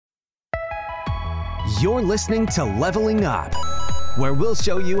You're listening to Leveling Up, where we'll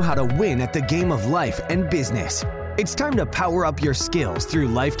show you how to win at the game of life and business. It's time to power up your skills through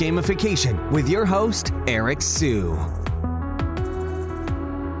life gamification with your host, Eric Siu.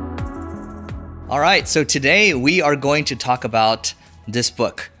 All right, so today we are going to talk about this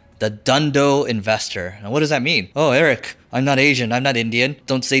book, The Dundo Investor. Now, what does that mean? Oh, Eric, I'm not Asian, I'm not Indian.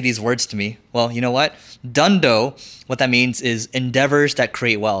 Don't say these words to me. Well, you know what? Dundo, what that means is endeavors that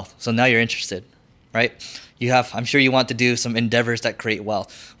create wealth. So now you're interested, right? I'm sure you want to do some endeavors that create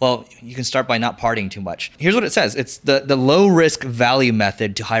wealth. Well, you can start by not partying too much. Here's what it says. It's the low risk value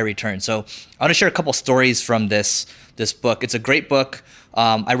method to high return. So I want to share a couple stories from this book. It's a great book.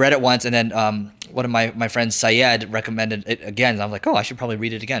 I read it once and then one of my friends, Syed, recommended it again. And I'm like, oh, I should probably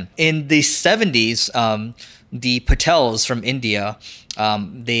read it again. In the 70s, the Patels from India,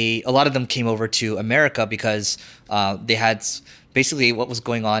 a lot of them came over to America because they had... Basically, what was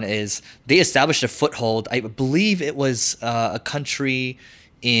going on is they established a foothold. I believe it was a country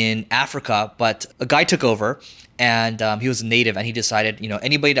in Africa, but a guy took over and he was a native and he decided,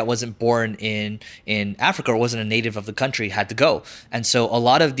 anybody that wasn't born in Africa or wasn't a native of the country had to go. And so a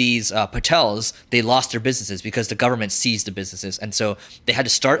lot of these Patels, they lost their businesses because the government seized the businesses. And so they had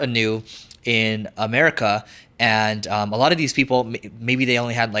to start anew in America. And a lot of these people, maybe they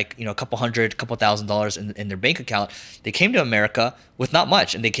only had a couple $1,000 in their bank account. They came to America with not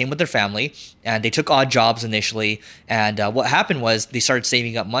much, and they came with their family, and they took odd jobs initially. And what happened was they started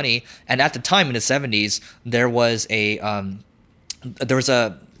saving up money. And at the time in the 70s, there was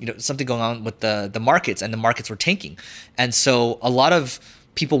something going on with the markets, and the markets were tanking. And so a lot of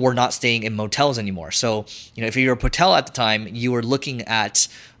people were not staying in motels anymore. So, if you were a Patel at the time, you were looking at,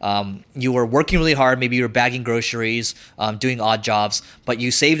 you were working really hard. Maybe you were bagging groceries, doing odd jobs, but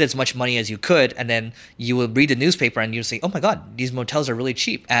you saved as much money as you could. And then you would read the newspaper and you'd say, oh my God, these motels are really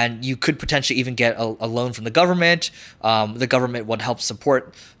cheap. And you could potentially even get a loan from the government. The government would help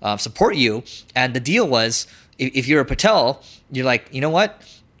support you. And the deal was, if you're a Patel, you're like, you know what?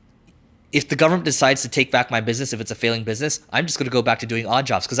 If the government decides to take back my business, if it's a failing business, I'm just going to go back to doing odd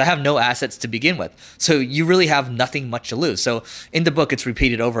jobs because I have no assets to begin with. So you really have nothing much to lose. So in the book, it's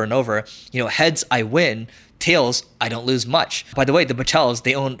repeated over and over, heads, I win, tails, I don't lose much. By the way, the Patels,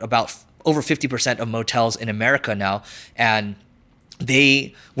 they own about over 50% of motels in America now. And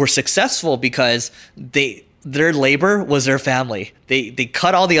they were successful because their labor was their family. They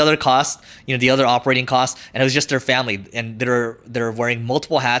cut all the other costs, the other operating costs, and it was just their family. And they're wearing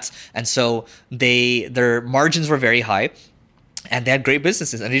multiple hats, and so their margins were very high, and they had great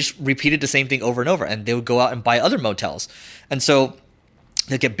businesses. And they just repeated the same thing over and over. And they would go out and buy other motels, and so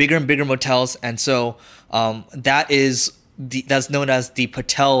they get bigger and bigger motels. And so that's known as the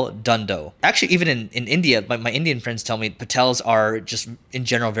Patel Dundo. Actually, even in India, my Indian friends tell me Patels are just in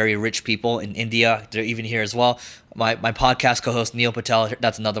general very rich people in India. They're even here as well. My podcast co-host Neil Patel,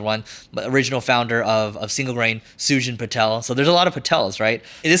 that's another one, original founder of Single Grain, Sujin Patel. So there's a lot of Patels, right?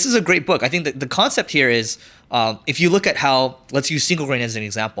 This is a great book. I think that the concept here is, if you look at how, let's use Single Grain as an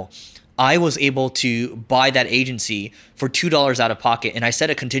example. I was able to buy that agency for $2 out of pocket, and I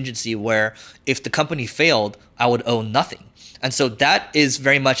set a contingency where if the company failed, I would owe nothing. And so that is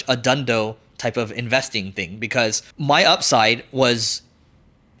very much a Dundo type of investing thing because my upside was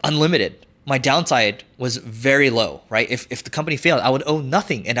unlimited. My downside was very low, right? If the company failed, I would owe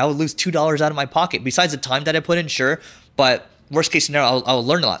nothing and I would lose $2 out of my pocket besides the time that I put in, sure. But worst case scenario, I'll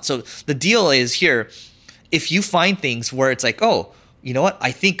learn a lot. So the deal is here, if you find things where it's like, oh, you know what?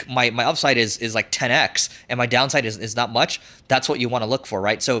 I think my upside is like 10x and my downside is not much. That's what you want to look for,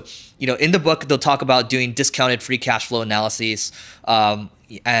 right? So, in the book, they'll talk about doing discounted free cash flow analyses.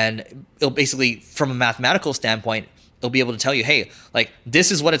 And it'll basically, from a mathematical standpoint, they'll be able to tell you, hey, like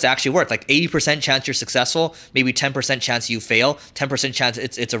this is what it's actually worth. Like 80% chance you're successful, maybe 10% chance you fail, 10% chance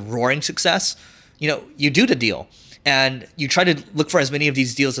it's a roaring success. You do the deal and you try to look for as many of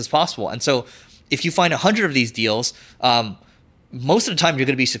these deals as possible. And so if you find 100 of these deals, most of the time you're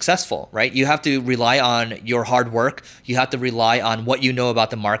going to be successful, right? You have to rely on your hard work. You have to rely on what you know about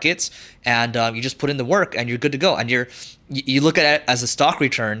the markets, and you just put in the work and you're good to go. And you look at it as a stock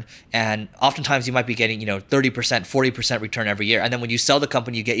return, and oftentimes you might be getting 30%, 40% return every year. And then when you sell the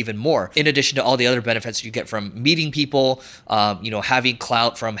company, you get even more, in addition to all the other benefits you get from meeting people, having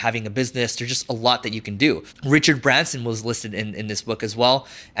clout from having a business. There's just a lot that you can do. Richard Branson was listed in this book as well.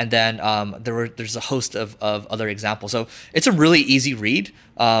 And then there's a host of other examples. So it's a really easy read.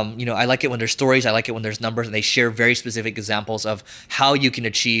 I like it when there's stories. I like it when there's numbers, and they share very specific examples of how you can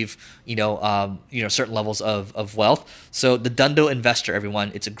achieve, certain levels of wealth. So The Dundo Investor,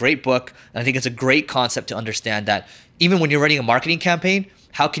 everyone, it's a great book. And I think it's a great concept to understand that even when you're running a marketing campaign,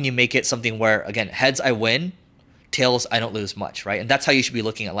 how can you make it something where, again, heads I win, tails I don't lose much, right? And that's how you should be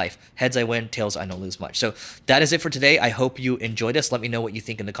looking at life. Heads I win, tails I don't lose much. So that is it for today. I hope you enjoyed this. Let me know what you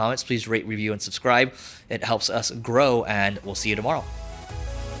think in the comments. Please rate, review, and subscribe. It helps us grow, and we'll see you tomorrow.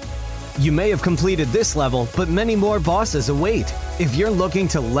 You may have completed this level, but many more bosses await. If you're looking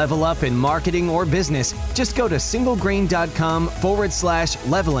to level up in marketing or business, just go to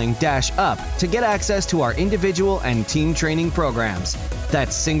singlegrain.com/leveling-up to get access to our individual and team training programs.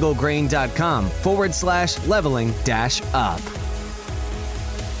 That's singlegrain.com/leveling-up.